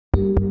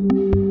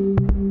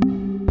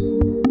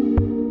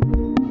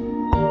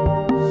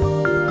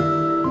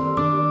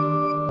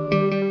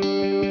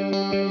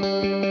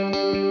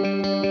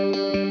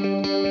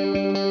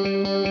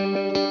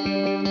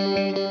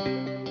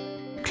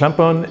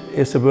ClampOn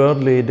is a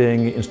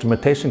world-leading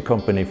instrumentation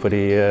company for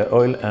the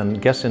oil and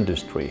gas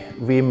industry.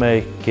 We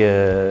make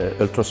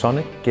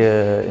ultrasonic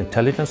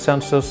intelligence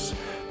sensors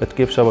that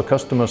gives our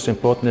customers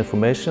important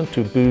information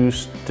to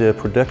boost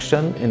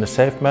production in a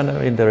safe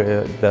manner in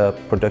their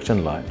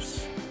production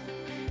lines.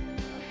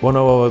 One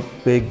of our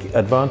big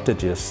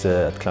advantages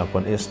at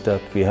ClampOn is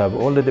that we have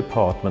all the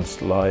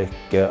departments like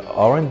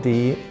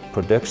R&D,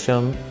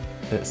 production,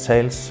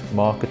 sales,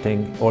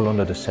 marketing, all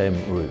under the same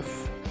roof.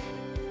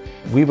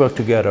 We work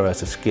together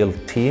as a skilled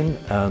team,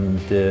 and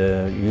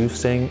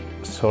using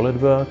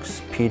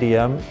SOLIDWORKS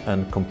PDM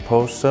and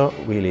Composer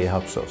really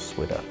helps us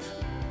with that.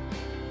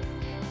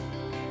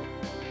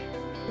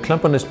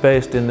 ClampOn is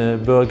based in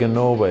Bergen,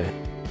 Norway.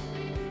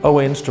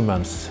 Our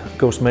instruments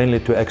goes mainly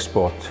to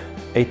export,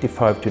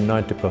 85 to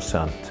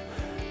 90%,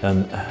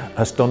 and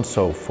has done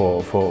so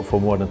for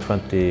more than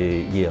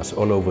 20 years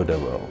all over the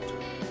world.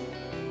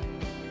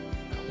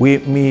 We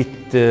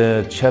meet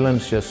the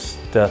challenges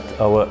that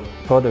our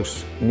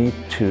products need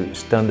to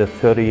stand a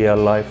 30-year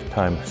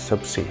lifetime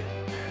subsea.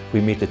 We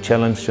meet the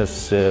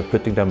challenges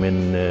putting them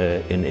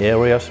in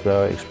areas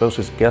where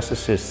explosive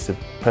gases is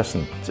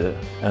present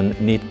and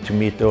need to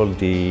meet all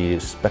the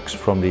specs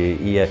from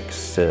the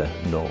EX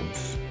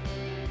norms.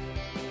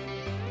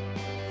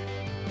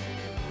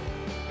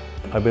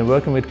 I've been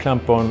working with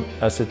ClampOn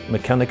as a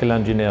mechanical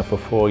engineer for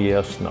 4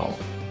 years now.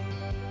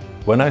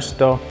 When I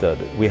started,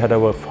 we had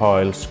our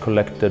files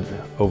collected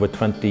over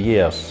 20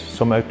 years,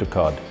 some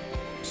AutoCAD,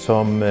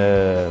 some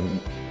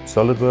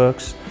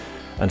SOLIDWORKS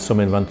and some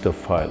Inventor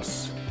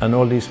files. And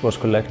all these was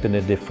collected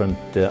in different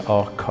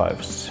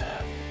archives.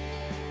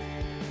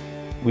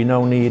 We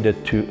now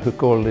needed to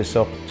hook all this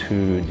up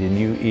to the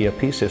new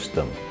ERP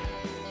system.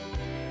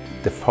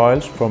 The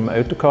files from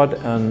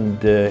AutoCAD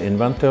and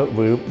Inventor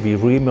we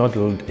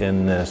remodeled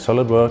in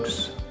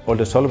SOLIDWORKS. All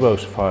the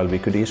SOLIDWORKS file we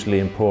could easily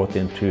import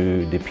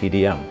into the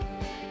PDM.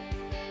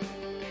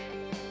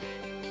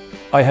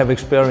 I have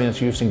experience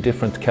using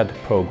different CAD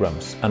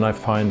programs, and I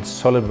find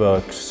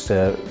SOLIDWORKS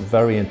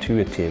very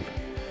intuitive.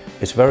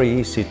 It's very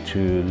easy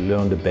to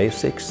learn the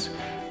basics,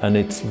 and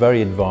it's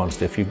very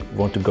advanced if you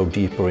want to go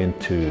deeper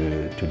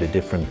into the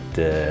different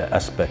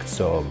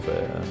aspects of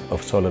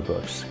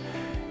SOLIDWORKS.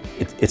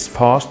 It's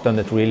fast, and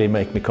it really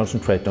makes me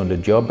concentrate on the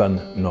job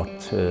and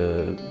not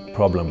a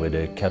problem with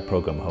the CAD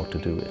program how to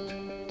do it.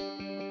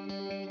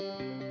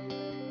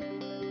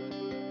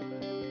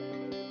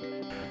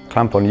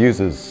 ClampOn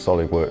uses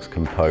SOLIDWORKS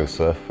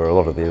Composer for a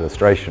lot of the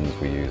illustrations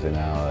we use in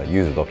our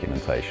user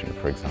documentation,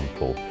 for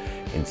example,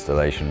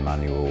 installation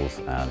manuals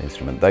and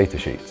instrument data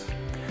sheets.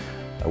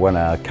 When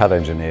our CAD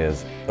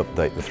engineers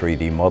update the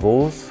 3D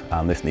models,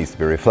 and this needs to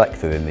be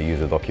reflected in the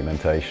user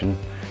documentation,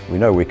 we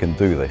know we can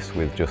do this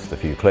with just a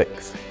few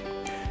clicks.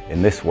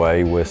 In this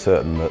way, we're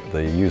certain that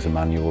the user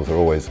manuals are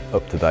always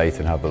up to date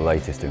and have the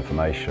latest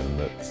information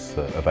that's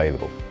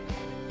available.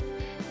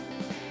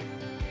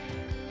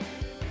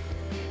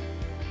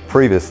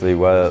 Previously,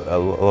 where a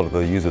lot of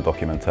the user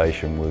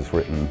documentation was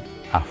written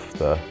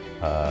after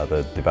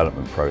the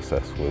development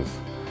process was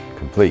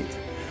complete.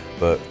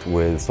 But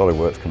with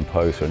SOLIDWORKS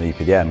Composer and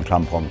EPDM,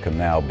 ClampOn can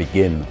now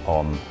begin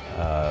on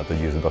the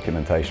user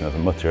documentation at a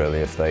much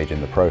earlier stage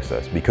in the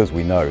process, because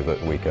we know that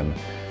we can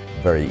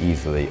very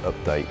easily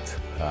update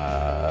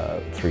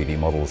 3D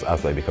models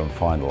as they become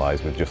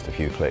finalized with just a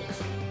few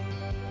clicks.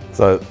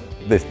 So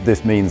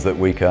this means that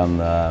we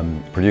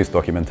can produce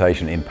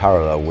documentation in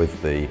parallel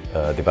with the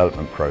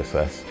development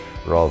process,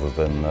 rather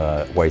than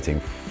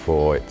waiting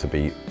for it to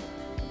be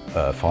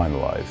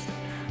finalized,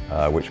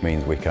 which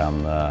means we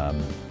can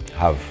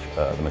have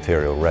the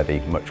material ready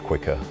much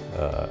quicker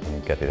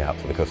and get it out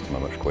to the customer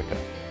much quicker.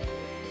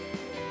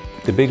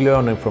 The big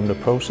learning from the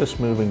process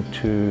moving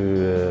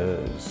to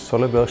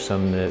SOLIDWORKS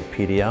and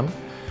PDM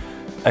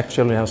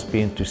actually has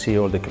been to see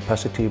all the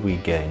capacity we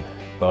gain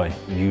by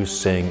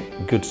using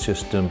good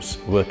systems,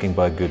 working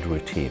by good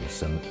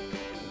routines, and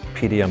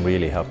PDM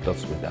really helped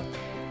us with that.